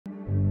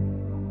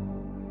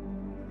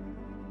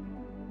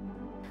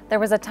There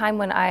was a time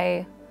when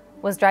I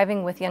was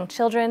driving with young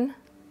children.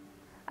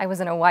 I was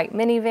in a white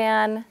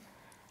minivan,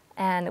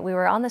 and we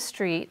were on the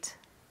street,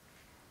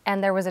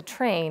 and there was a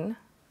train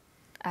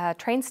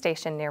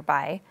station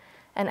nearby.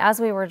 And as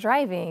we were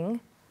driving,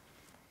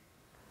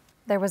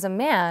 there was a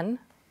man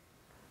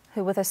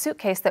who, with a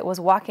suitcase, that was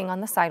walking on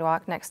the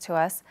sidewalk next to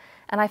us,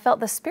 and I felt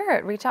the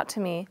Spirit reach out to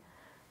me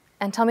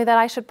and tell me that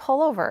I should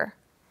pull over.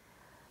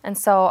 And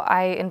so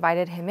I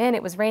invited him in.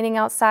 It was raining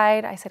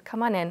outside. I said,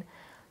 come on in.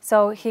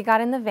 So he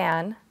got in the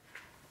van,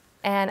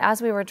 and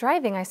as we were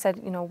driving, I said,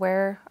 you know,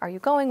 where are you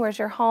going? Where's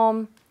your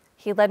home?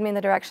 He led me in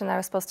the direction that I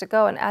was supposed to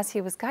go, and as he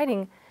was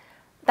guiding,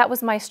 that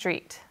was my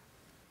street.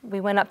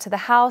 We went up to the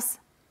house.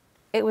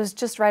 It was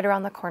just right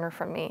around the corner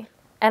from me.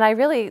 And I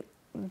really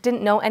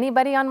didn't know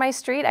anybody on my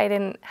street. I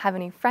didn't have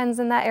any friends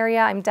in that area.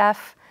 I'm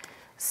deaf,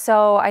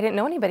 so I didn't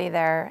know anybody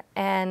there.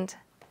 And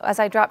as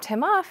I dropped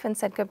him off and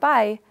said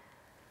goodbye,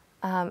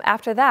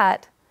 after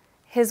that,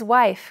 his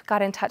wife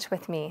got in touch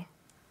with me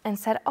and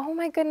said, oh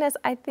my goodness,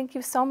 I thank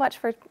you so much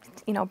for,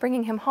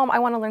 bringing him home. I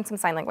want to learn some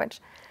sign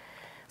language.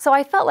 So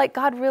I felt like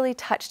God really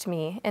touched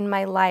me in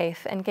my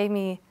life and gave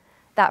me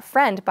that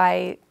friend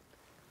by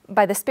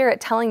the Spirit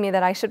telling me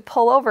that I should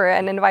pull over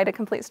and invite a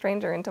complete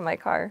stranger into my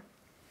car.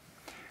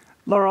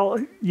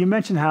 Laurel, you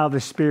mentioned how the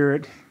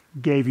Spirit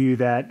gave you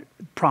that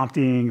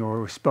prompting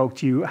or spoke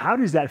to you. How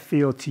does that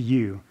feel to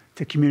you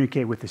to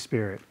communicate with the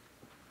Spirit?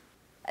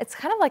 It's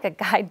kind of like a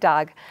guide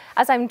dog.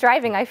 As I'm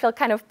driving, I feel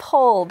kind of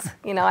pulled,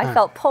 I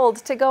felt pulled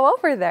to go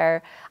over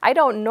there. I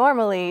don't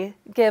normally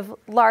give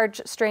large,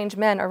 strange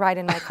men a ride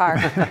in my car,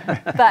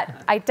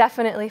 but I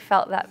definitely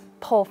felt that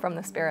pull from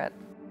the Spirit.